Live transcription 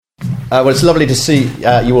Well, it's lovely to see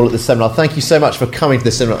you all at this seminar. Thank you so much for coming to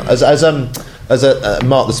this seminar. As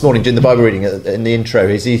Mark this morning doing the Bible reading in the intro,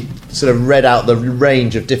 as he sort of read out the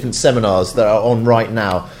range of different seminars that are on right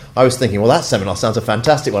now, I was thinking, well, that seminar sounds a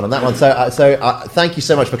fantastic one, and that one. So thank you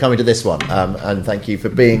so much for coming to this one, and thank you for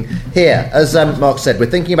being here. As Mark said, we're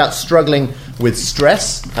thinking about struggling with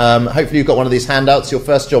stress. Hopefully you've got one of these handouts. Your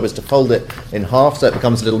first job is to fold it in half so it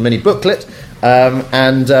becomes a little mini booklet.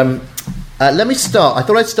 Let me start. I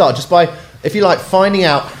thought I'd start just by, if you like, finding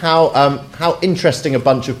out how interesting a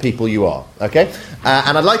bunch of people you are, okay?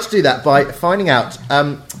 And I'd like to do that by finding out,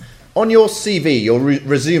 on your CV, your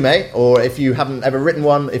resume, or if you haven't ever written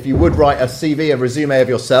one, if you would write a CV, a resume of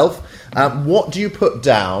yourself, what do you put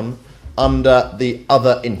down under the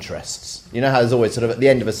other interests? You know how there's always sort of at the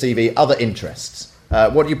end of a CV, other interests.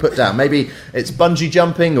 What do you put down? Maybe it's bungee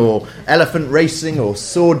jumping or elephant racing or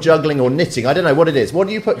sword juggling or knitting. I don't know what it is. What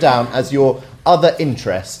do you put down as your other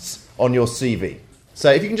interests on your CV? So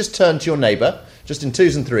if you can just turn to your neighbour, just in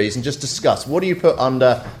twos and threes, and just discuss what do you put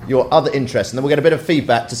under your other interests. And then we'll get a bit of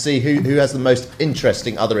feedback to see who has the most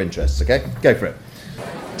interesting other interests, okay? Go for it.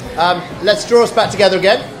 Let's draw us back together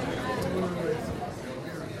again.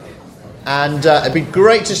 And it'd be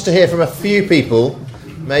great just to hear from a few people.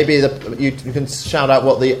 Maybe you can shout out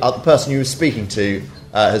what the other person you were speaking to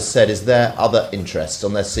has said is their other interests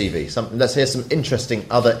on their CV. Let's hear some interesting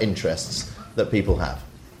other interests that people have.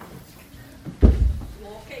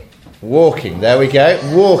 Walking, there we go.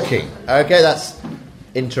 Walking. Okay, that's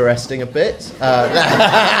interesting a bit.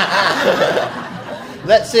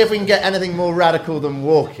 Let's see if we can get anything more radical than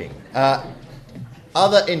walking.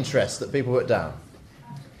 Other interests that people put down.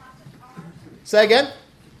 Say again?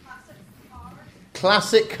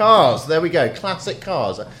 Classic cars. There we go. Classic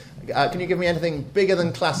cars. Can you give me anything bigger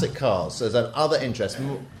than classic cars as an other interest?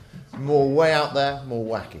 More way out there, more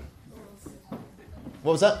wacky.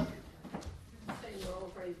 What was that?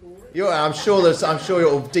 I'm sure you're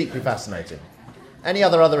all deeply fascinating. Any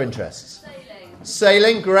other interests?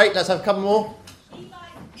 Sailing. Great. Let's have a couple more.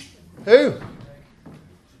 Who?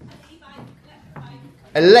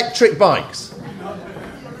 Electric bikes.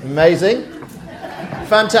 Amazing.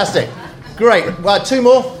 Fantastic. Great. Well, two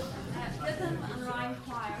more. Rhythm and rhyme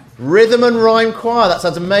choir. Rhythm and rhyme choir. That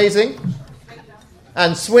sounds amazing.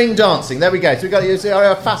 And swing dancing. There we go. So we've got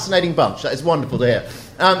a fascinating bunch. That is wonderful to hear.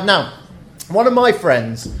 Now, one of my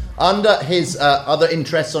friends, under his other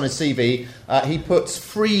interests on his CV, he puts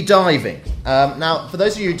free diving. Now, for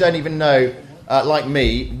those of you who don't even know, like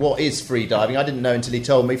me, what is free diving? I didn't know until he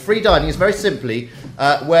told me. Free diving is very simply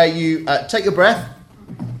where you take your breath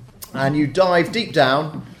and you dive deep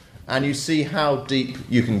down and you see how deep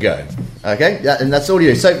you can go. Okay? And that's all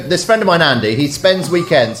you do. So this friend of mine, Andy, he spends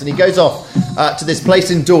weekends and he goes off to this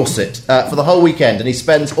place in Dorset for the whole weekend, and he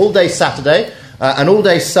spends all day Saturday and all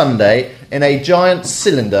day Sunday in a giant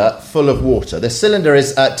cylinder full of water. This cylinder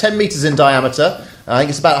is 10 metres in diameter. I think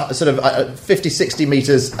it's about sort of 50, 60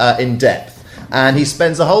 metres in depth. And he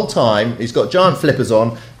spends the whole time, he's got giant flippers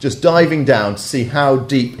on, just diving down to see how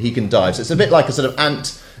deep he can dive. So it's a bit like a sort of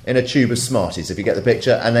ant in a tube of Smarties, if you get the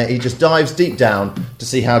picture, and then he just dives deep down to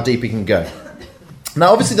see how deep he can go.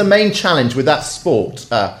 Now, obviously, the main challenge with that sport,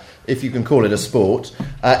 if you can call it a sport,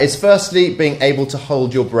 is firstly being able to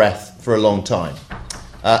hold your breath for a long time.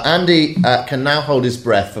 Andy can now hold his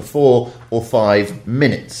breath for 4 or 5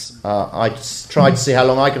 minutes. I tried to see how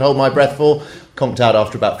long I could hold my breath for, conked out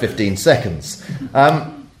after about 15 seconds.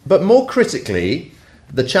 But more critically,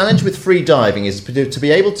 the challenge with free diving is to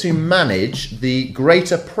be able to manage the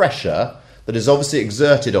greater pressure that is obviously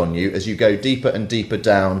exerted on you as you go deeper and deeper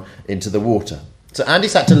down into the water. So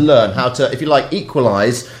Andy's had to learn how to, if you like,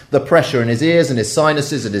 equalise the pressure in his ears and his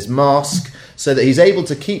sinuses and his mask so that he's able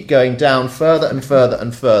to keep going down further and further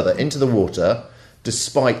and further into the water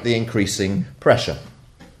despite the increasing pressure.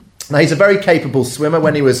 Now, he's a very capable swimmer.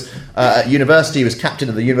 When he was at university, he was captain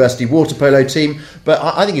of the university water polo team. But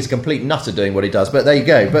I think he's a complete nutter doing what he does. But there you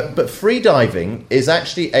go. But free diving is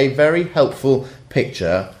actually a very helpful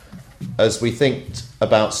picture as we think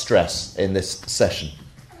about stress in this session.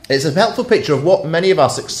 It's a helpful picture of what many of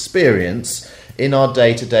us experience in our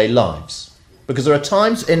day-to-day lives. Because there are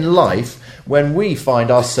times in life when we find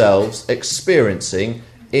ourselves experiencing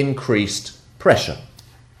increased pressure.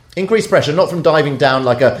 Increased pressure, not from diving down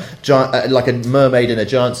like a mermaid in a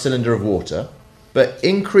giant cylinder of water, but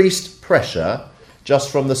increased pressure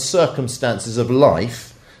just from the circumstances of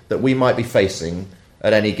life that we might be facing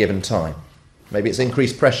at any given time. Maybe it's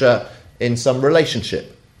increased pressure in some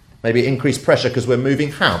relationship. Maybe increased pressure because we're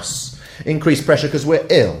moving house. Increased pressure because we're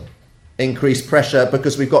ill. Increased pressure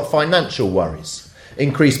because we've got financial worries.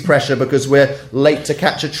 Increased pressure because we're late to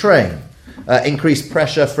catch a train. increased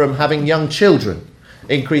pressure from having young children,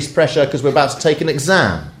 increased pressure because we're about to take an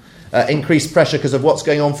exam, increased pressure because of what's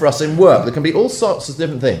going on for us in work. There can be all sorts of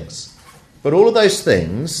different things. But all of those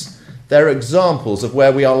things, they're examples of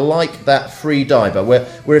where we are like that free diver,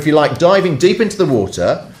 where if you like, diving deep into the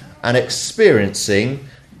water and experiencing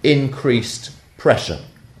increased pressure.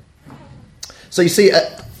 So you see,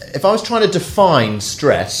 if I was trying to define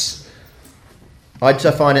stress, I'd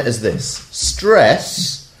define it as this.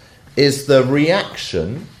 Stress is the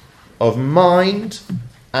reaction of mind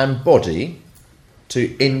and body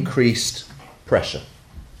to increased pressure.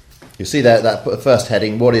 You see that first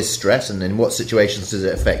heading, what is stress and in what situations does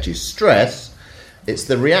it affect you? Stress, it's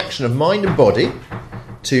the reaction of mind and body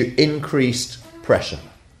to increased pressure.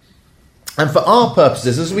 And for our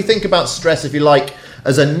purposes, as we think about stress, if you like,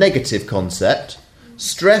 as a negative concept,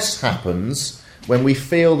 stress happens when we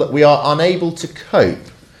feel that we are unable to cope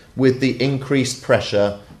with the increased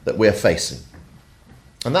pressure that we're facing.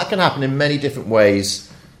 And that can happen in many different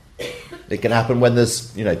ways. It can happen when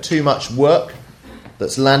there's, too much work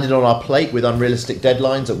that's landed on our plate with unrealistic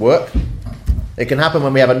deadlines at work. It can happen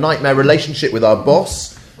when we have a nightmare relationship with our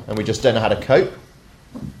boss and we just don't know how to cope.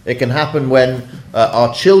 It can happen when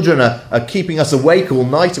our children are keeping us awake all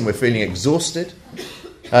night and we're feeling exhausted.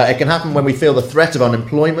 It can happen when we feel the threat of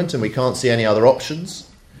unemployment and we can't see any other options.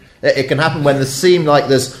 It can happen when there seems like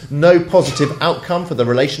there's no positive outcome for the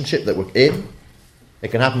relationship that we're in. It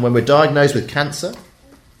can happen when we're diagnosed with cancer.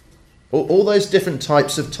 All those different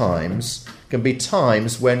types of times can be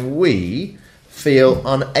times when we feel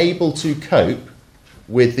unable to cope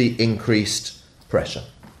with the increased pressure.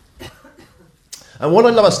 And what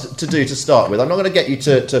I'd love us to do to start with, I'm not going to get you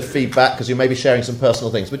to feedback because you may be sharing some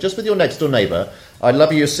personal things, but just with your next door neighbour, I'd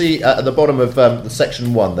love you to see at the bottom of the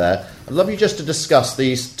section 1 there, I'd love you just to discuss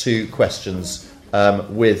these two questions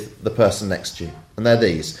with the person next to you. And they're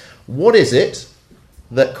these. What is it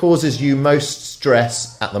that causes you most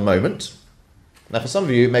stress at the moment? Now, for some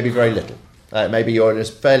of you, it may be very little. Maybe you're in a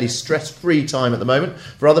fairly stress-free time at the moment.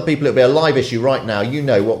 For other people, it'll be a live issue right now. You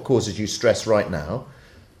know what causes you stress right now.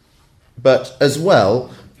 But as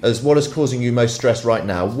well as what is causing you most stress right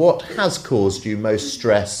now, what has caused you most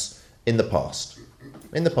stress in the past?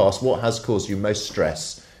 In the past, what has caused you most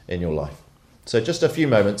stress in your life? So just a few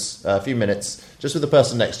moments, a few minutes, just with the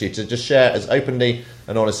person next to you to just share as openly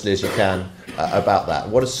and honestly as you can about that.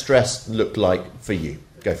 What does stress look like for you?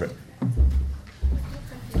 Go for it.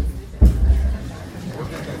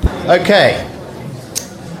 Okay.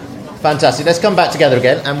 Fantastic. Let's come back together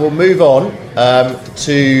again and we'll move on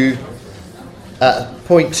to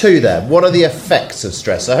point 2 there. What are the effects of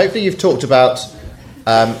stress? So hopefully you've talked about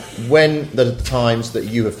when the times that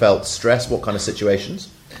you have felt stress, what kind of situations.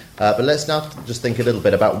 But let's now just think a little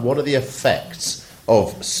bit about what are the effects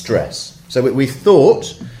of stress. So we've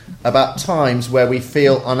thought about times where we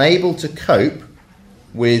feel unable to cope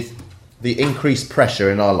with the increased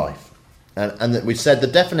pressure in our life. And that we've said the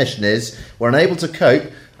definition is we're unable to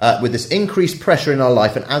cope with this increased pressure in our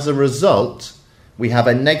life, and as a result, we have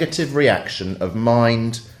a negative reaction of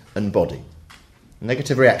mind and body.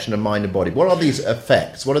 Negative reaction of mind and body. What are these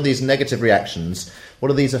effects? What are these negative reactions?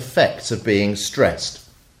 What are these effects of being stressed?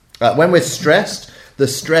 When we're stressed, the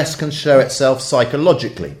stress can show itself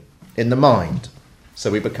psychologically in the mind.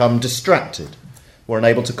 So we become distracted. We're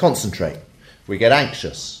unable to concentrate. We get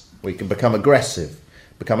anxious. We can become aggressive,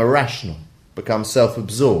 become irrational, become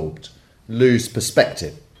self-absorbed, lose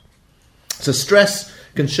perspective. So stress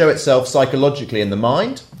can show itself psychologically in the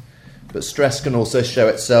mind, but stress can also show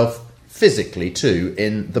itself physically too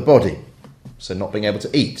in the body. So not being able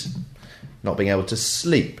to eat, not being able to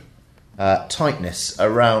sleep, tightness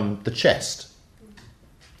around the chest.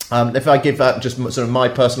 If I give just sort of my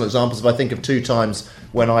personal examples, if I think of 2 times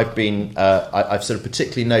when I've been, I've sort of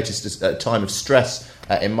particularly noticed a time of stress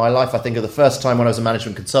in my life. I think of the first time when I was a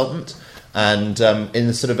management consultant, and in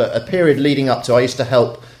the sort of a period leading up to, I used to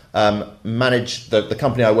help manage the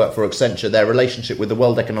company I work for, Accenture, their relationship with the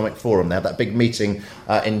World Economic Forum. They had that big meeting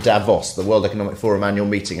in Davos, the World Economic Forum annual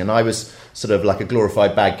meeting, and I was sort of like a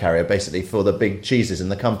glorified bag carrier, basically, for the big cheeses in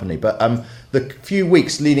the company. But the few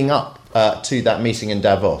weeks leading up to that meeting in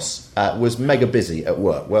Davos was mega busy at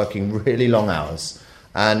work, working really long hours.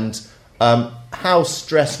 And how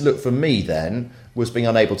stress looked for me then was being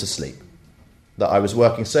unable to sleep. That I was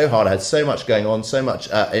working so hard, I had so much going on, so much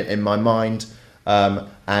in my mind,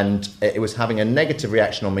 and it was having a negative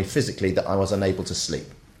reaction on me physically that I was unable to sleep.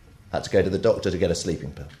 I had to go to the doctor to get a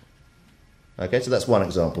sleeping pill. Okay, so that's one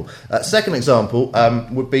example. Second example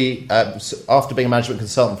would be after being a management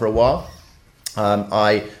consultant for a while,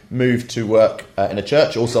 I moved to work in a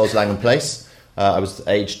church, All Souls Langham Place. I was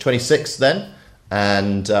aged 26 then,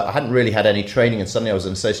 and I hadn't really had any training, and suddenly I was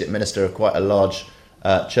an associate minister of quite a large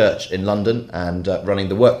church in London, and running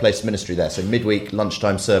the workplace ministry there, so midweek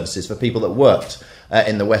lunchtime services for people that worked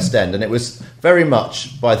in the West End. And it was very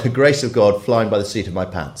much by the grace of God flying by the seat of my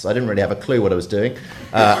pants. I didn't really have a clue what I was doing,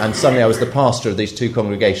 and suddenly I was the pastor of these two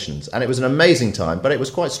congregations, and it was an amazing time, but it was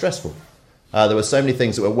quite stressful. There were so many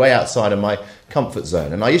things that were way outside of my comfort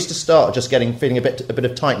zone, and I used to start just feeling a bit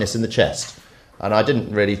of tightness in the chest, and I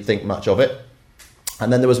didn't really think much of it.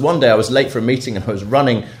 And then there was one day I was late for a meeting, and I was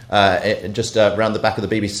running just around the back of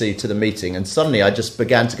the BBC to the meeting, and suddenly I just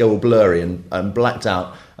began to go all blurry and blacked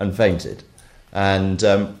out and fainted. And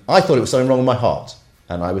I thought it was something wrong with my heart,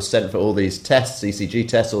 and I was sent for all these tests, ECG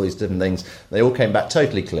tests, all these different things. They all came back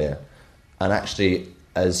totally clear, and actually,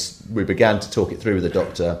 as we began to talk it through with the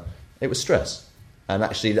doctor, it was stress. And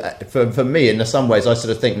actually, for me, in some ways, I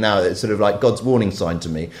sort of think now it's sort of like God's warning sign to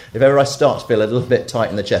me. If ever I start to feel a little bit tight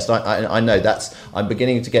in the chest, I know I'm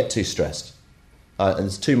beginning to get too stressed. And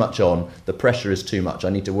there's too much on. The pressure is too much. I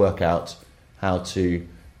need to work out how to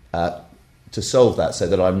solve that so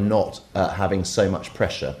that I'm not having so much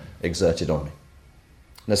pressure exerted on me.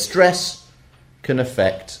 Now, stress can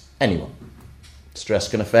affect anyone. Stress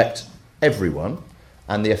can affect everyone.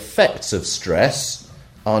 And the effects of stress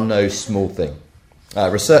are no small thing.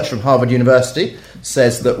 Research from Harvard University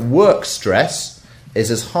says that work stress is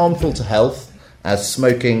as harmful to health as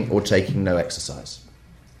smoking or taking no exercise.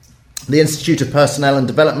 The Institute of Personnel and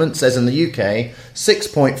Development says in the UK,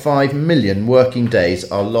 6.5 million working days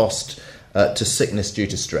are lost to sickness due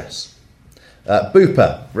to stress.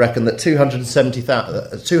 Bupa reckon that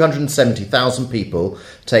 270,000 people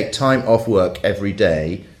take time off work every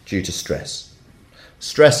day due to stress.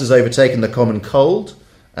 Stress has overtaken the common cold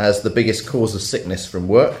as the biggest cause of sickness from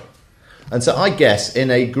work. And so I guess in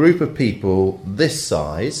a group of people this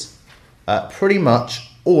size, pretty much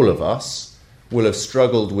all of us will have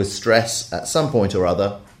struggled with stress at some point or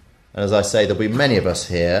other. And as I say, there'll be many of us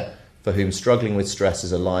here for whom struggling with stress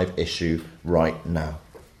is a live issue right now.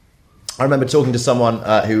 I remember talking to someone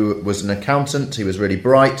who was an accountant. He was really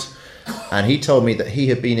bright, and he told me that he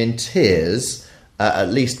had been in tears at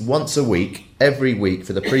least once a week, every week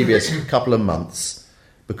for the previous couple of months,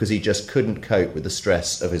 because he just couldn't cope with the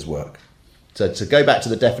stress of his work. So to go back to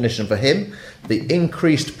the definition for him, the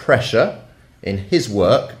increased pressure in his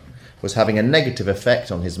work was having a negative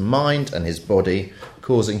effect on his mind and his body,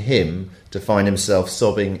 causing him to find himself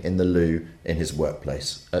sobbing in the loo in his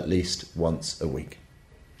workplace at least once a week.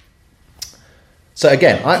 So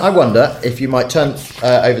again, I wonder if you might turn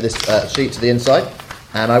over this sheet to the inside,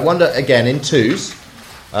 and I wonder again in twos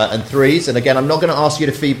and threes, and again I'm not going to ask you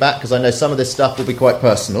to feedback because I know some of this stuff will be quite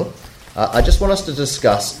personal. I just want us to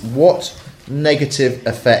discuss what negative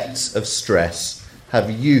effects of stress have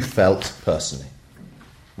you felt personally?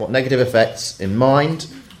 What negative effects in mind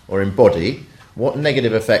or in body, what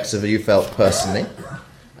negative effects have you felt personally?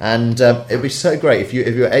 And it'd be so great if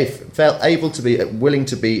you felt able to be willing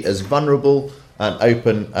to be as vulnerable and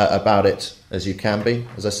open about it as you can be.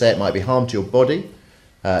 As I say, it might be harm to your body,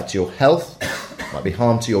 to your health. It might be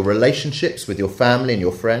harm to your relationships with your family and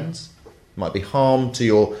your friends. It might be harm to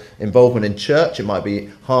your involvement in church. It might be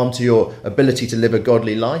harm to your ability to live a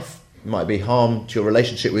godly life. It might be harm to your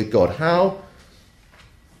relationship with God. How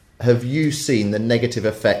have you seen the negative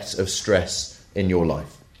effects of stress in your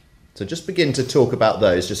life? So just begin to talk about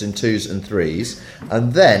those just in twos and threes.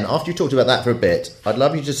 And then after you talked about that for a bit, I'd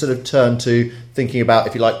love you to sort of turn to thinking about,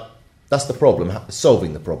 if you like, that's the problem,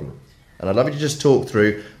 solving the problem. And I'd love you to just talk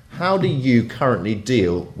through, how do you currently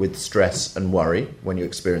deal with stress and worry when you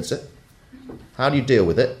experience it? How do you deal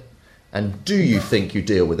with it? And do you think you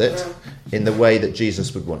deal with it in the way that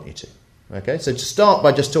Jesus would want you to? Okay, so to start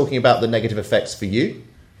by just talking about the negative effects for you.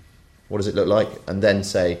 What does it look like? And then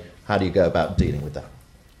say, how do you go about dealing with that?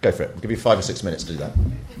 Go for it. I'll give you 5 or 6 minutes to do that.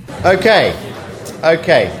 Okay.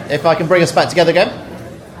 If I can bring us back together again.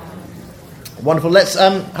 Wonderful. Let's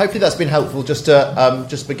hopefully that's been helpful just to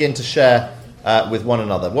just begin to share with one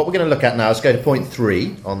another. What we're going to look at now is go to point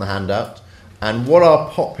 3 on the handout, and what are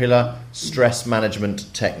popular stress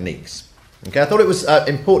management techniques. Okay, I thought it was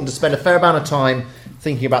important to spend a fair amount of time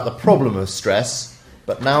thinking about the problem of stress,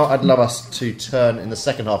 but now I'd love us to turn in the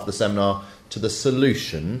second half of the seminar to the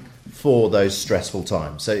solution for those stressful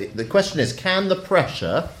times. So the question is, can the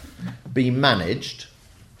pressure be managed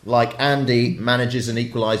like Andy manages and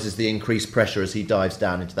equalises the increased pressure as he dives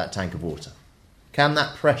down into that tank of water? Can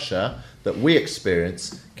that pressure that we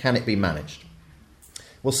experience, can it be managed?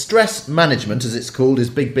 Well, stress management, as it's called,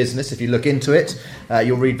 is big business. If you look into it,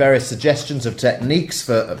 you'll read various suggestions of techniques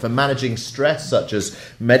for managing stress, such as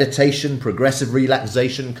meditation, progressive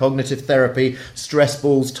relaxation, cognitive therapy, stress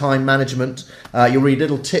balls, time management. You'll read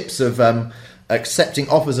little tips of accepting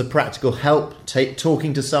offers of practical help,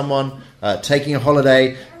 talking to someone, taking a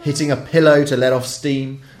holiday, hitting a pillow to let off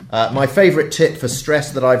steam. My favourite tip for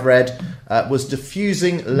stress that I've read was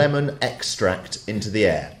diffusing lemon extract into the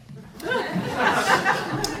air.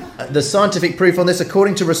 The scientific proof on this,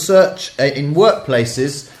 according to research in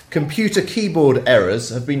workplaces, computer keyboard errors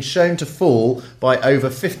have been shown to fall by over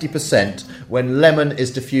 50% when lemon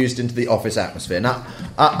is diffused into the office atmosphere. Now,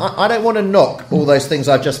 I don't want to knock all those things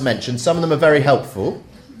I've just mentioned. Some of them are very helpful.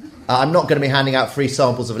 I'm not going to be handing out free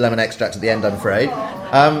samples of lemon extract at the end, I'm afraid.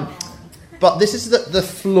 But this is the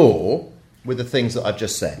flaw with the things that I've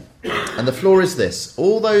just said. And the flaw is this.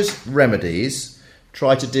 All those remedies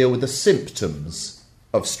try to deal with the symptoms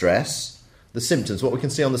of stress, the symptoms, what we can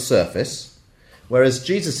see on the surface, whereas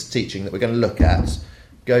Jesus' teaching that we're going to look at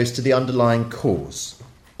goes to the underlying cause.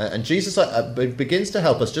 And Jesus begins to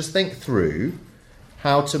help us just think through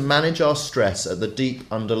how to manage our stress at the deep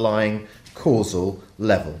underlying causal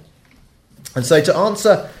level. And so to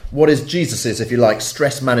answer what is Jesus' if you like,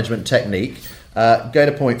 stress management technique, go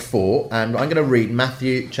to point 4, and I'm going to read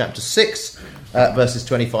Matthew chapter 6, verses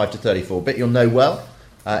 25 to 34, a bit you'll know well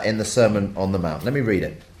in the Sermon on the Mount. Let me read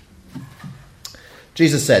it.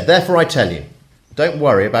 Jesus said, "Therefore I tell you, don't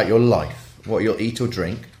worry about your life, what you'll eat or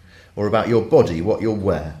drink, or about your body, what you'll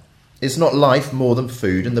wear. Is not life more than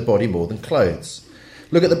food, and the body more than clothes?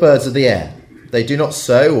 Look at the birds of the air. They do not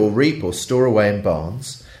sow or reap or store away in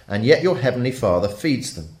barns, and yet your heavenly Father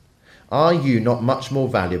feeds them. Are you not much more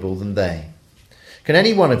valuable than they? Can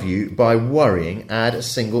any one of you, by worrying, add a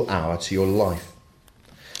single hour to your life?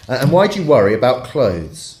 And why do you worry about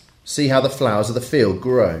clothes? See how the flowers of the field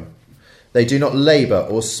grow. They do not labour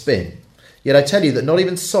or spin. Yet I tell you that not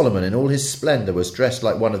even Solomon in all his splendour was dressed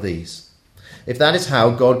like one of these. If that is how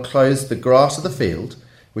God clothes the grass of the field,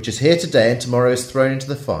 which is here today and tomorrow is thrown into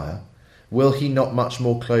the fire, will he not much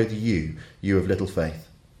more clothe you, you of little faith?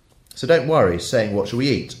 So don't worry, saying, what shall we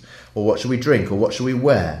eat? Or what shall we drink? Or what shall we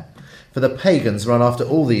wear? For the pagans run after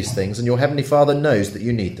all these things, and your heavenly Father knows that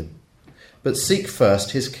you need them. But seek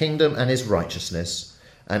first his kingdom and his righteousness,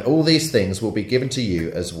 and all these things will be given to you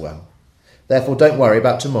as well. Therefore don't worry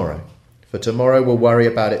about tomorrow, for tomorrow will worry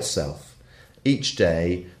about itself. Each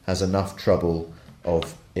day has enough trouble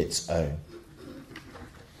of its own."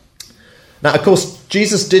 Now, of course,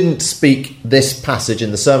 Jesus didn't speak this passage in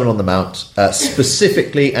the Sermon on the Mount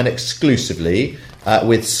specifically and exclusively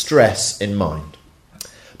with stress in mind.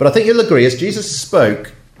 But I think you'll agree, as Jesus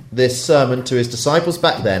spoke this sermon to his disciples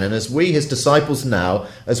back then, and as we, his disciples now,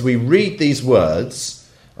 as we read these words,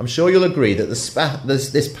 I'm sure you'll agree that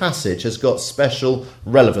this passage has got special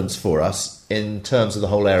relevance for us in terms of the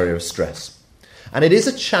whole area of stress. And it is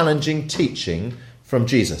a challenging teaching from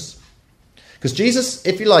Jesus. Because Jesus,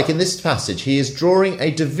 if you like, in this passage, he is drawing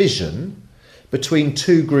a division between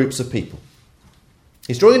two groups of people.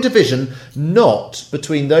 He's drawing a division not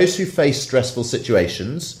between those who face stressful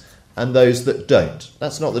situations and those that don't.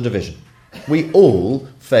 That's not the division. We all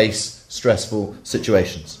face stressful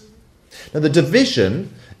situations. Now, the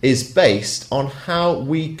division is based on how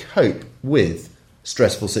we cope with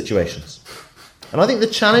stressful situations. And I think the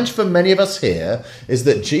challenge for many of us here is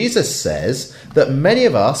that Jesus says that many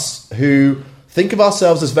of us who think of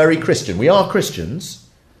ourselves as very Christian, we are Christians,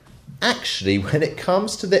 actually, when it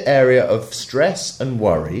comes to the area of stress and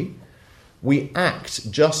worry, we act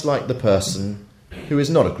just like the person who is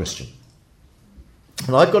not a Christian.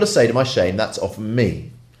 And I've got to say, to my shame, that's often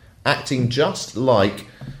me, acting just like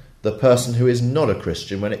the person who is not a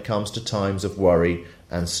Christian when it comes to times of worry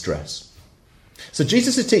and stress. So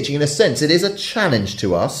Jesus is teaching, in a sense, it is a challenge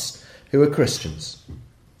to us who are Christians.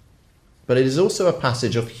 But it is also a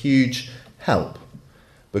passage of huge help,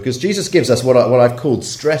 because Jesus gives us what I've called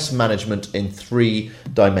stress management in 3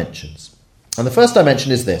 dimensions. And the first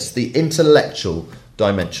dimension is this, the intellectual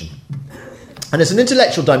dimension. And it's an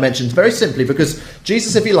intellectual dimension very simply because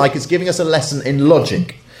Jesus, if you like, is giving us a lesson in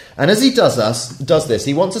logic. And as he does this,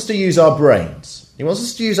 he wants us to use our brains. He wants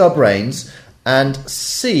us to use our brains and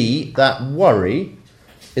see that worry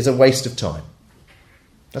is a waste of time.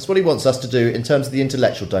 That's what he wants us to do in terms of the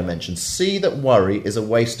intellectual dimension. See that worry is a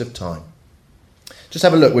waste of time. Just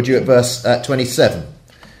have a look, would you, at verse 27.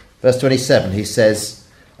 Verse 27, he says,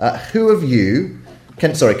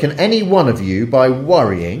 can any one of you, by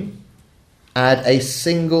worrying, add a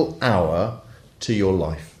single hour to your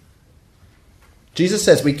life? Jesus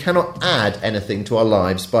says we cannot add anything to our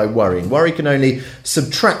lives by worrying. Worry can only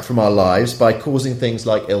subtract from our lives by causing things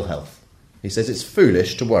like ill health. He says it's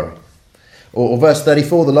foolish to worry. Or verse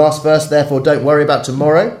 34, the last verse, therefore don't worry about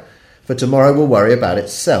tomorrow, for tomorrow will worry about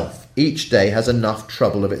itself. Each day has enough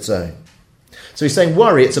trouble of its own. So he's saying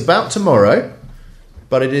worry, it's about tomorrow,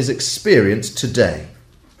 but it is experienced today.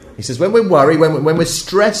 He says when we worry, when we're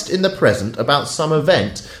stressed in the present about some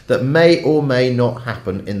event that may or may not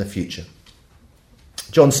happen in the future.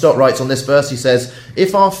 John Stott writes on this verse, he says,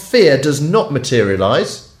 if our fear does not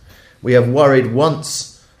materialise, we have worried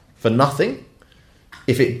once for nothing.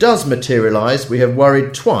 If it does materialise, we have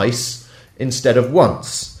worried twice instead of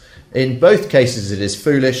once. In both cases, it is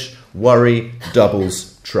foolish. Worry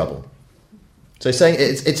doubles trouble. So he's saying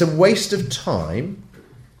it's a waste of time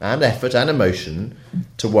and effort and emotion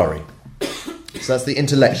to worry. So that's the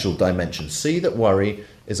intellectual dimension. See that worry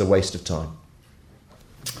is a waste of time.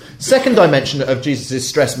 Second dimension of Jesus'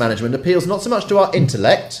 stress management appeals not so much to our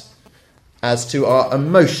intellect as to our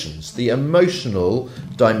emotions, the emotional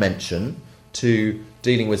dimension to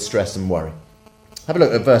dealing with stress and worry. Have a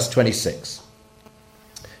look at verse 26.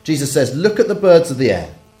 Jesus says, look at the birds of the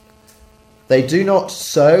air. They do not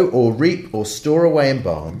sow or reap or store away in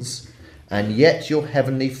barns, and yet your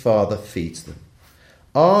heavenly Father feeds them.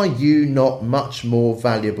 Are you not much more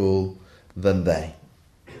valuable than they?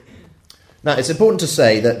 Now, it's important to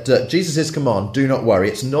say that Jesus' command, do not worry,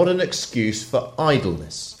 it's not an excuse for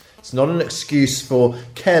idleness. It's not an excuse for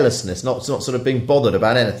carelessness, not sort of being bothered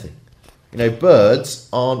about anything. You know, birds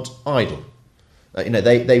aren't idle.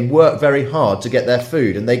 They work very hard to get their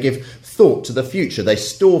food, and they give thought to the future. They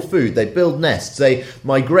store food, they build nests, they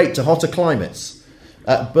migrate to hotter climates.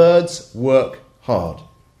 Birds work hard,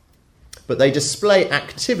 but they display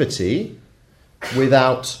activity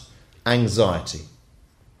without anxiety.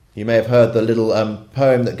 You may have heard the little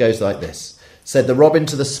poem that goes like this. Said the robin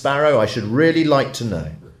to the sparrow, I should really like to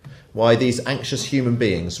know why these anxious human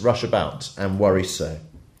beings rush about and worry so.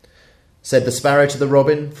 Said the sparrow to the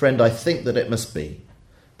robin, friend, I think that it must be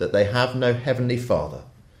that they have no heavenly Father,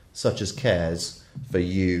 such as cares for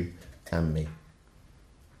you and me.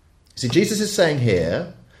 See, Jesus is saying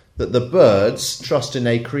here that the birds trust in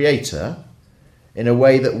a creator in a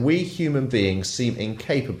way that we human beings seem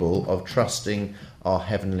incapable of trusting our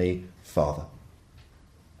heavenly Father.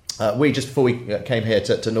 Just before we came here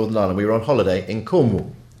to Northern Ireland, we were on holiday in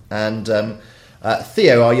Cornwall. And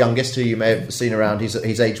Theo, our youngest, who you may have seen around,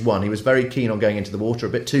 he's age 1. He was very keen on going into the water, a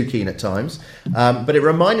bit too keen at times. But it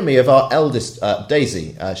reminded me of our eldest,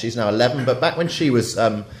 Daisy. She's now 11, but back when she was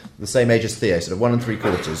the same age as Theo, sort of 1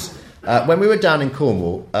 3/4, when we were down in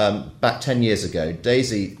Cornwall back 10 years ago,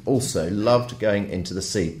 Daisy also loved going into the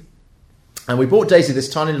sea. And we bought Daisy this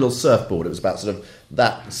tiny little surfboard. It was about sort of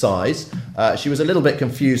that size. She was a little bit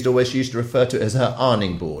confused always. She used to refer to it as her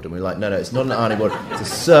ironing board. And we were like, no, it's not an ironing board. It's a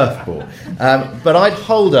surfboard. But I'd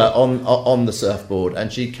hold her on the surfboard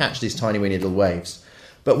and she'd catch these tiny weeny little waves.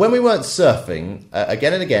 But when we weren't surfing,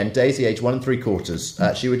 again and again, Daisy, age 1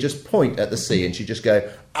 3/4, she would just point at the sea and she'd just go,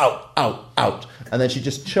 out, out, out. And then she'd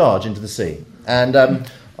just charge into the sea. And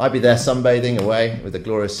I'd be there sunbathing away with the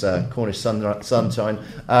glorious Cornish sunshine,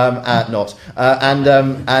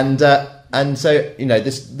 and so, you know,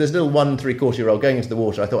 this little 1 3/4-year-old going into the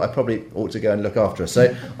water, I thought I probably ought to go and look after her.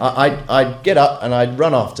 So I'd get up and I'd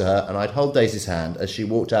run after her and I'd hold Daisy's hand as she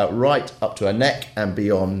walked out right up to her neck and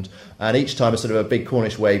beyond. And each time a sort of a big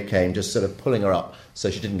Cornish wave came, just sort of pulling her up so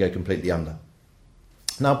she didn't go completely under.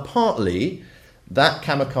 Now, partly that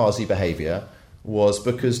kamikaze behaviour was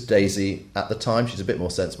because Daisy, at the time, she's a bit more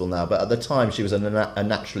sensible now, but at the time she was a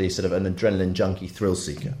naturally sort of an adrenaline junkie thrill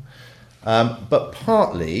seeker. But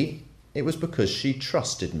partly it was because she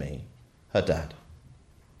trusted me, her dad.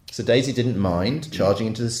 So Daisy didn't mind charging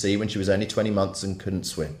into the sea when she was only 20 months and couldn't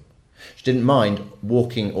swim. She didn't mind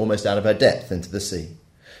walking almost out of her depth into the sea.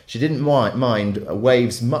 She didn't mind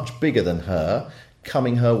waves much bigger than her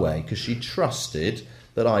coming her way because she trusted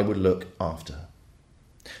that I would look after her.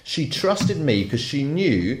 She trusted me because she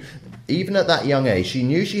knew, even at that young age, she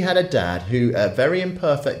knew she had a dad who, very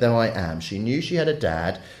imperfect though I am, she knew she had a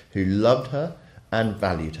dad who loved her and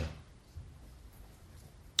valued her.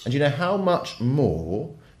 And you know, how much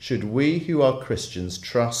more should we who are Christians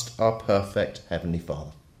trust our perfect Heavenly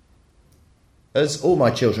Father? As all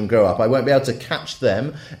my children grow up, I won't be able to catch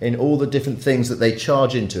them in all the different things that they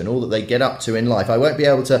charge into and all that they get up to in life. I won't be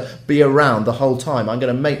able to be around the whole time. I'm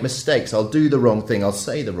going to make mistakes. I'll do the wrong thing. I'll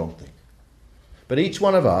say the wrong thing. But each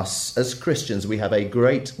one of us, as Christians, we have a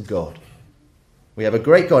great God. We have a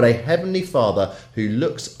great God, a Heavenly Father who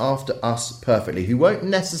looks after us perfectly, who won't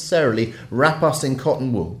necessarily wrap us in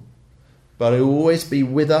cotton wool, but He'll always be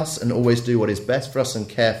with us and always do what is best for us and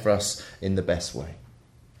care for us in the best way.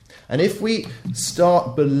 And if we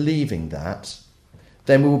start believing that,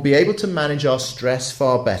 then we will be able to manage our stress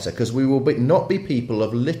far better, because we will not be people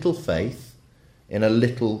of little faith in a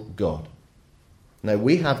little God. No,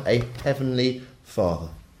 we have a heavenly Father.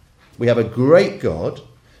 We have a great God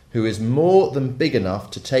who is more than big enough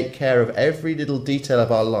to take care of every little detail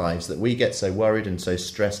of our lives that we get so worried and so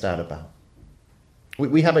stressed out about.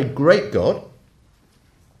 We have a great God,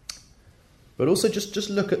 but also just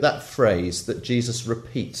look at that phrase that Jesus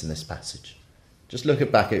repeats in this passage. Just look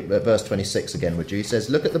back at verse 26 again, would you? He says,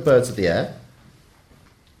 "Look at the birds of the air.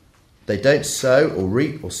 They don't sow or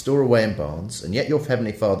reap or store away in barns, and yet your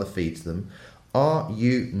heavenly Father feeds them. Are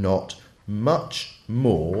you not much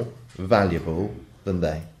more valuable than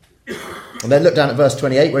they?" And then look down at verse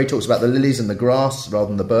 28, where he talks about the lilies and the grass rather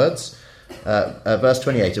than the birds. Verse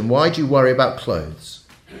 28, "And why do you worry about clothes?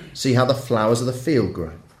 See how the flowers of the field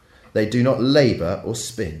grow. They do not labour or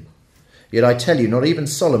spin. Yet I tell you, not even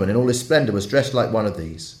Solomon in all his splendour was dressed like one of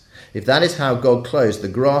these. If that is how God clothes the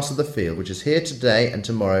grass of the field, which is here today and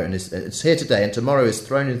tomorrow, and it's here today and tomorrow is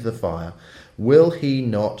thrown into the fire, will He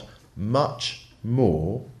not much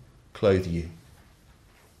more clothe you?"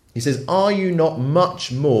 He says, "Are you not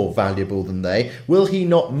much more valuable than they? Will He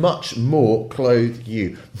not much more clothe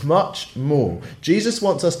you?" Much more. Jesus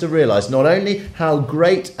wants us to realise not only how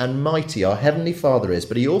great and mighty our Heavenly Father is,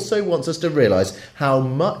 but He also wants us to realise how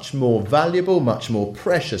much more valuable, much more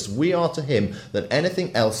precious we are to Him than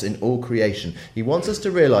anything else in all creation. He wants us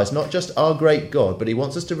to realise not just our great God, but He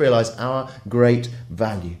wants us to realise our great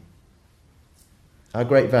value. Our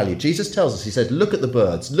great value. Jesus tells us, He said, look at the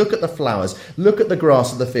birds, look at the flowers, look at the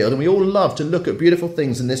grass of the field. And we all love to look at beautiful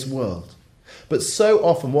things in this world. But so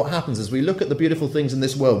often what happens is we look at the beautiful things in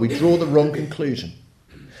this world, we draw the wrong conclusion.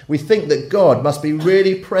 We think that God must be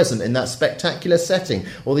really present in that spectacular setting,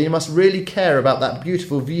 or that He must really care about that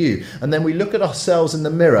beautiful view. And then we look at ourselves in the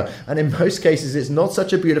mirror, and in most cases it's not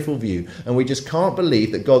such a beautiful view, and we just can't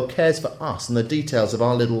believe that God cares for us and the details of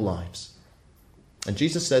our little lives. And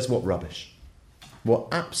Jesus says, what rubbish. What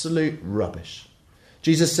absolute rubbish.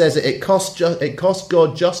 Jesus says it cost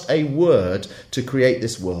God just a word to create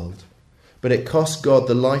this world. But it cost God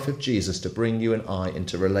the life of Jesus to bring you and I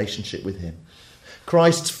into relationship with Him.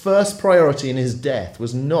 Christ's first priority in His death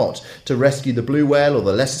was not to rescue the blue whale or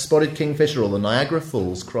the lesser spotted kingfisher or the Niagara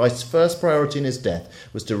Falls. Christ's first priority in His death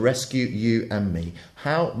was to rescue you and me.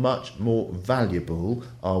 How much more valuable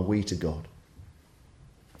are we to God?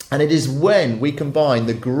 And it is when we combine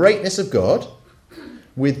the greatness of God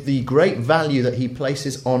with the great value that He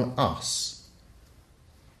places on us,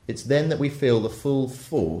 it's then that we feel the full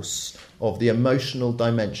force of the emotional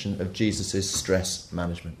dimension of Jesus' stress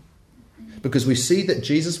management. Because we see that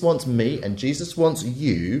Jesus wants me and Jesus wants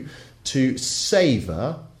you to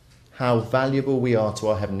savour how valuable we are to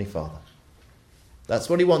our Heavenly Father. That's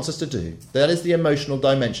what He wants us to do. That is the emotional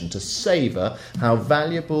dimension, to savour how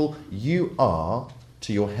valuable you are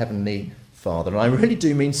to your Heavenly Father. And I really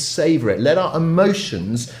do mean savour it. Let our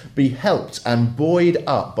emotions be helped and buoyed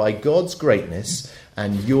up by God's greatness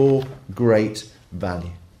and your great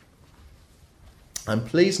value. And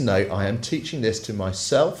please note, I am teaching this to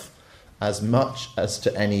myself as much as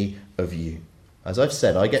to any of you. As I've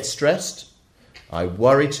said, I get stressed. I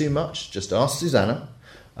worry too much. Just ask Susanna.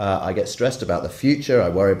 I get stressed about the future. I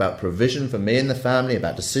worry about provision for me and the family,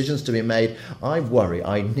 about decisions to be made. I worry.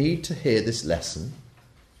 I need to hear this lesson,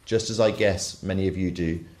 just as I guess many of you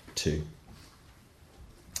do too.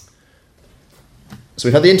 So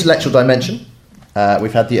we've had the intellectual dimension,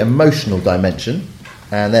 we've had the emotional dimension,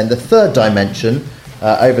 and then the third dimension,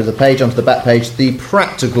 over the page, onto the back page, the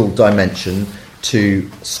practical dimension to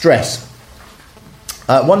stress.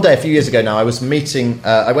 One day, a few years ago now, I was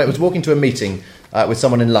walking to a meeting with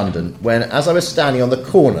someone in London, when, as I was standing on the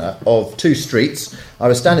corner of two streets, I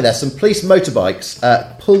was standing there, some police motorbikes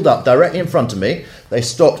pulled up directly in front of me. They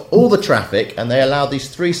stopped all the traffic and they allowed these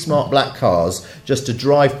three smart black cars just to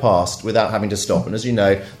drive past without having to stop. And as you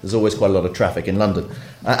know, there's always quite a lot of traffic in London.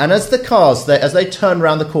 And as the cars, as they turned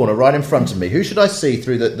around the corner right in front of me, who should I see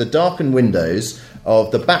through the darkened windows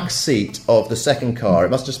of the back seat of the second car? It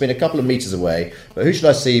must have just been a couple of metres away. But who should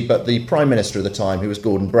I see but the Prime Minister at the time, who was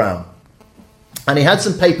Gordon Brown. And he had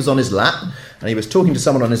some papers on his lap and he was talking to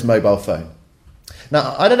someone on his mobile phone.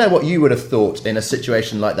 Now, I don't know what you would have thought in a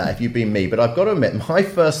situation like that if you'd been me, but I've got to admit, my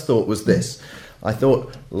first thought was this. I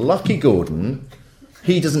thought, lucky Gordon,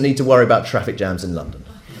 he doesn't need to worry about traffic jams in London.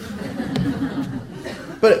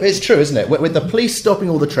 But it's true, isn't it? With the police stopping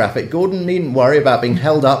all the traffic, Gordon needn't worry about being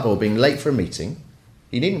held up or being late for a meeting.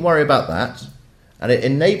 He needn't worry about that. And it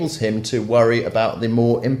enables him to worry about the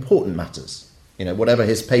more important matters. Whatever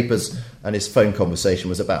his papers and his phone conversation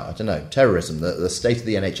was about. I don't know, terrorism, the state of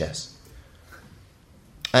the NHS.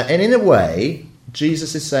 And in a way,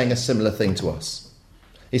 Jesus is saying a similar thing to us.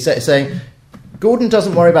 He's saying, Gordon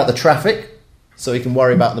doesn't worry about the traffic, so he can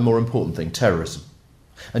worry about the more important thing, terrorism.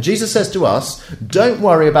 And Jesus says to us, don't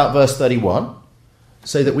worry about verse 31,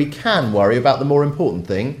 so that we can worry about the more important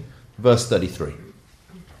thing, verse 33.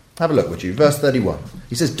 Have a look, would you? Verse 31.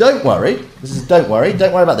 He says, don't worry. This is don't worry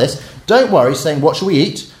about this. Don't worry, saying, what shall we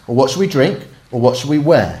eat? Or what shall we drink? Or what shall we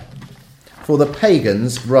wear? For the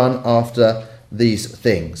pagans run after these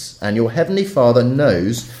things, and your heavenly Father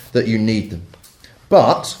knows that you need them.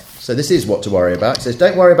 But, so this is what to worry about. He says,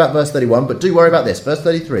 don't worry about verse 31, but do worry about this. Verse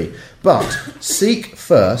 33. But seek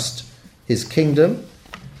first his kingdom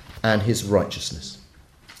and his righteousness.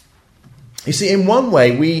 You see, in one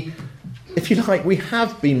way, we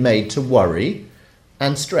have been made to worry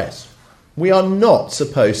and stress. We are not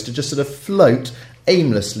supposed to just sort of float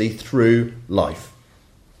aimlessly through life.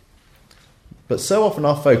 But so often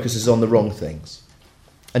our focus is on the wrong things.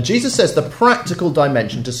 And Jesus says the practical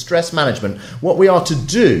dimension to stress management, what we are to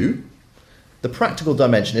do, the practical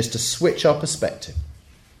dimension is to switch our perspective.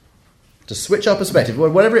 To switch our perspective,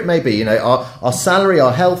 whatever it may be, our salary,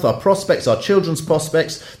 our health, our prospects, our children's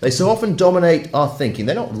prospects, they so often dominate our thinking.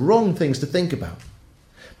 They're not wrong things to think about.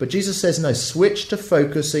 But Jesus says, no, switch to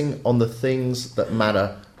focusing on the things that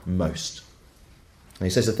matter most. And he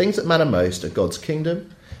says the things that matter most are God's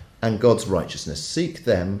kingdom and God's righteousness. Seek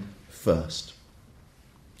them first.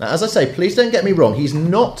 Now, as I say, please don't get me wrong. He's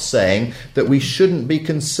not saying that we shouldn't be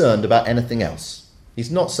concerned about anything else. He's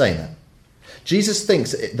not saying that. Jesus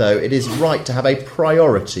thinks, though, it is right to have a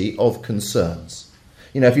priority of concerns.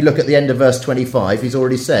 If you look at the end of verse 25, he's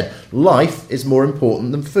already said, life is more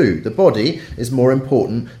important than food. The body is more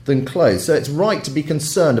important than clothes. So it's right to be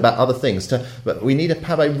concerned about other things, but we need to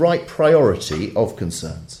have a right priority of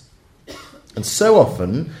concerns. And so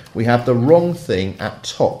often, we have the wrong thing at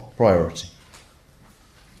top priority.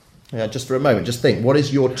 Just for a moment, just think, what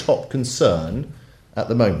is your top concern at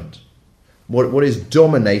the moment? What is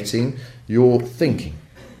dominating your thinking?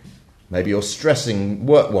 Maybe you're stressing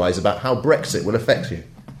work-wise about how Brexit will affect you.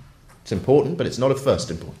 It's important, but it's not of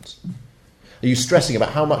first importance. Are you stressing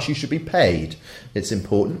about how much you should be paid? It's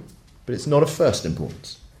important, but it's not of first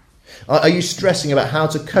importance. Are you stressing about how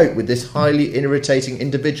to cope with this highly irritating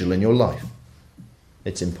individual in your life?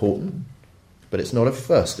 It's important, but it's not of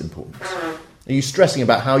first importance. Are you stressing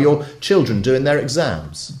about how your children do in their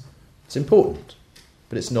exams? It's important,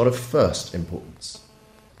 but it's not of first importance.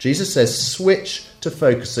 Jesus says, switch to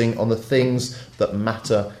focusing on the things that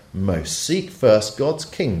matter most. Seek first God's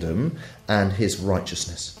kingdom and his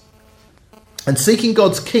righteousness. And seeking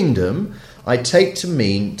God's kingdom, I take to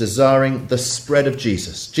mean desiring the spread of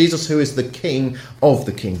Jesus. Jesus, who is the king of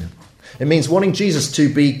the kingdom. It means wanting Jesus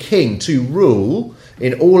to be king, to rule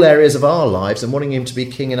in all areas of our lives, and wanting him to be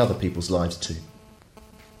king in other people's lives too.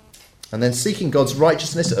 And then seeking God's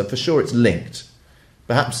righteousness, for sure it's linked.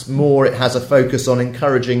 Perhaps more it has a focus on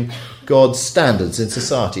encouraging God's standards in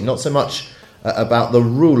society, not so much about the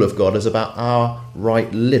rule of God as about our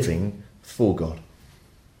right living for God.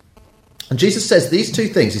 And Jesus says these two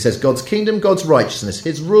things. He says God's kingdom, God's righteousness,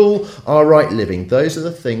 his rule, our right living. Those are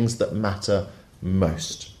the things that matter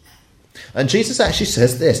most. And Jesus actually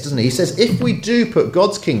says this, doesn't he? He says if we do put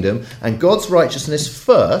God's kingdom and God's righteousness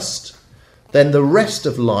first, then the rest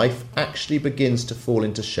of life actually begins to fall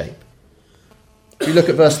into shape. If you look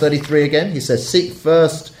at verse 33 again, he says, seek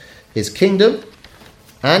first his kingdom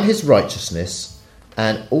and his righteousness,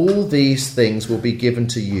 and all these things will be given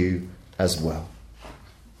to you as well.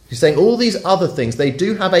 He's saying all these other things, they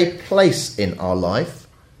do have a place in our life,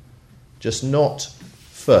 just not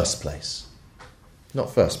first place.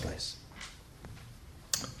 Not first place.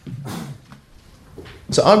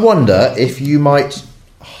 So I wonder if you might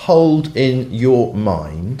hold in your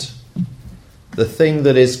mind the thing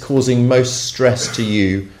that is causing most stress to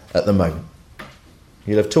you at the moment.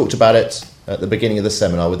 You'll have talked about it at the beginning of the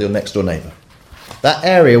seminar with your next door neighbour. That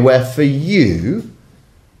area where for you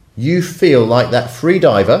feel like that free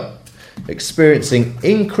diver experiencing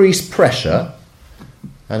increased pressure,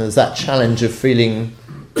 and there's that challenge of feeling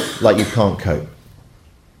like you can't cope.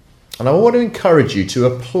 And I want to encourage you to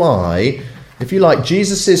apply, if you like,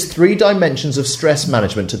 Jesus' 3 dimensions of stress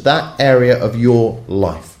management to that area of your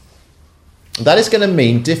life. That is going to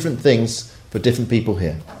mean different things for different people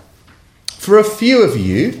here. For a few of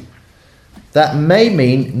you, that may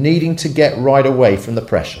mean needing to get right away from the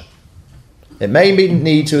pressure. It may mean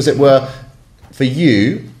need to, as it were, for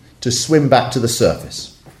you to swim back to the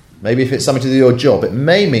surface. Maybe if it's something to do with your job, it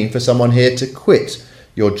may mean for someone here to quit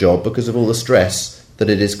your job because of all the stress that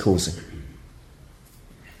it is causing.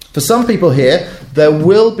 For some people here, there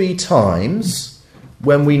will be times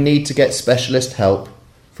when we need to get specialist help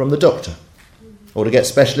from the doctor or to get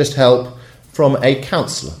specialist help from a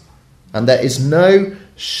counsellor. And there is no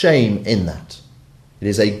shame in that. It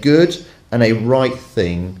is a good and a right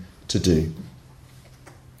thing to do.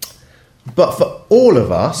 But for all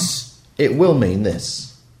of us, it will mean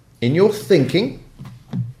this. In your thinking,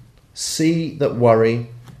 see that worry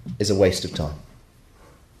is a waste of time.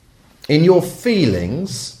 In your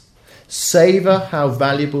feelings, savour how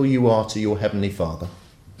valuable you are to your Heavenly Father.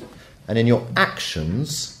 And in your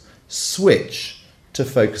actions, switch to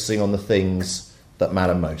focusing on the things that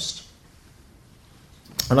matter most.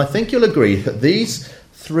 And I think you'll agree that these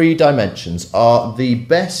 3 dimensions are the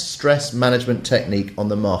best stress management technique on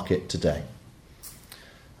the market today.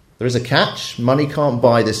 There is a catch. Money can't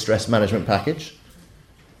buy this stress management package.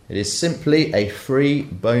 It is simply a free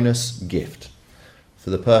bonus gift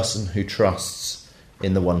for the person who trusts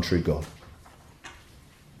in the one true God.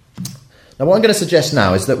 Now, what I'm going to suggest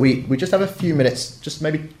now is that we just have a few minutes, just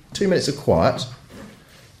maybe 2 minutes of quiet,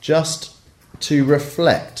 just to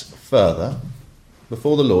reflect further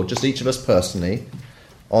before the Lord, just each of us personally,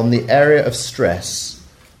 on the area of stress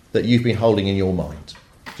that you've been holding in your mind.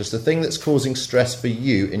 Just the thing that's causing stress for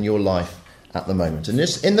you in your life at the moment. And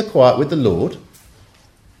just in the quiet with the Lord,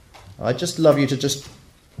 I'd just love you to just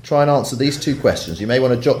try and answer these 2 questions. You may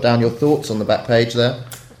want to jot down your thoughts on the back page there.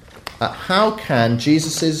 How can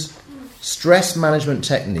Jesus' stress management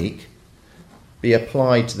technique be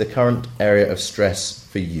applied to the current area of stress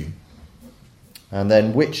for you? And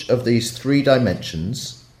then which of these 3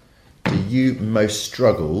 dimensions do you most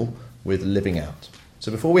struggle with living out?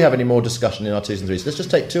 So before we have any more discussion in our 2s and 3s, let's just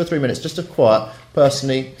take 2 or 3 minutes just to quiet,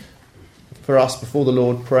 personally, for us before the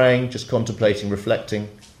Lord, praying, just contemplating, reflecting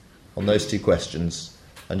on those 2 questions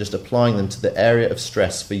and just applying them to the area of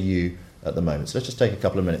stress for you at the moment. So let's just take a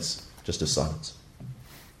couple of minutes just of silence.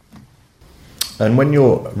 And when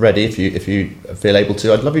you're ready, if you feel able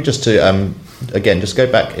to, I'd love you just to, again, just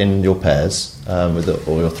go back in your pairs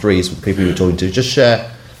or your 3s with the people you're talking to. Just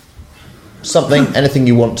share something, anything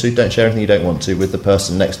you want to. Don't share anything you don't want to with the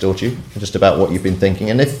person next door to you, just about what you've been thinking.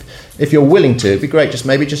 And if you're willing to, it'd be great just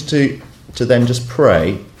maybe just to then just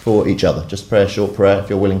pray for each other. Just pray a short prayer if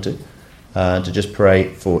you're willing to just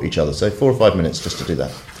pray for each other. So 4 or 5 minutes just to do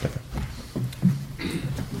that. Okay.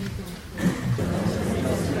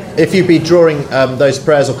 If you'd be drawing those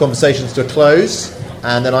prayers or conversations to a close,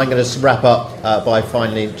 and then I'm going to wrap up by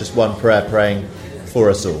finally just one prayer praying for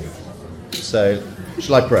us all. So,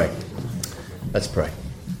 shall I pray? Let's pray.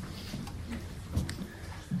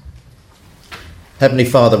 Heavenly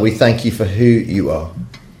Father, we thank you for who you are.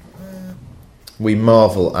 We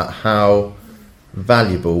marvel at how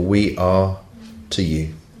valuable we are to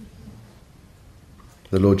you.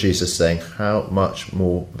 The Lord Jesus saying, how much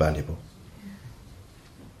more valuable.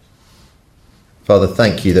 Father,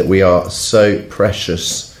 thank you that we are so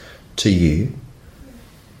precious to you,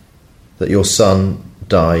 that your Son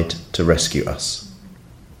died to rescue us.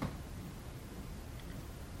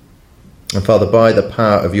 And Father, by the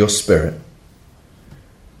power of your Spirit,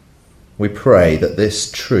 we pray that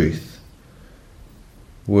this truth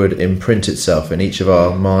would imprint itself in each of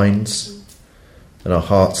our minds and our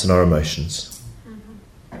hearts and our emotions.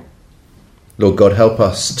 Lord God, help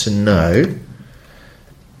us to know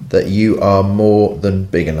that you are more than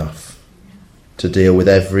big enough to deal with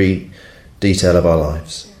every detail of our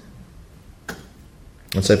lives.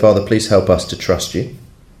 And so, Father, please help us to trust you.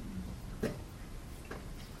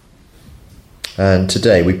 And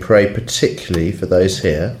today we pray particularly for those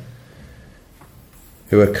here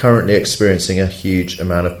who are currently experiencing a huge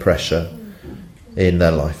amount of pressure in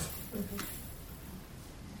their life.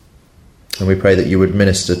 And we pray that you would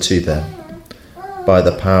minister to them by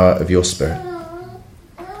the power of your Spirit.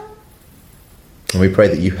 And we pray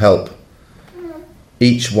that you help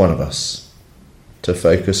each one of us to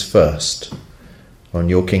focus first on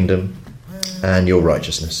your kingdom and your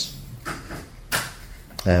righteousness.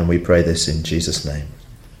 And we pray this in Jesus' name.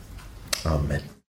 Amen.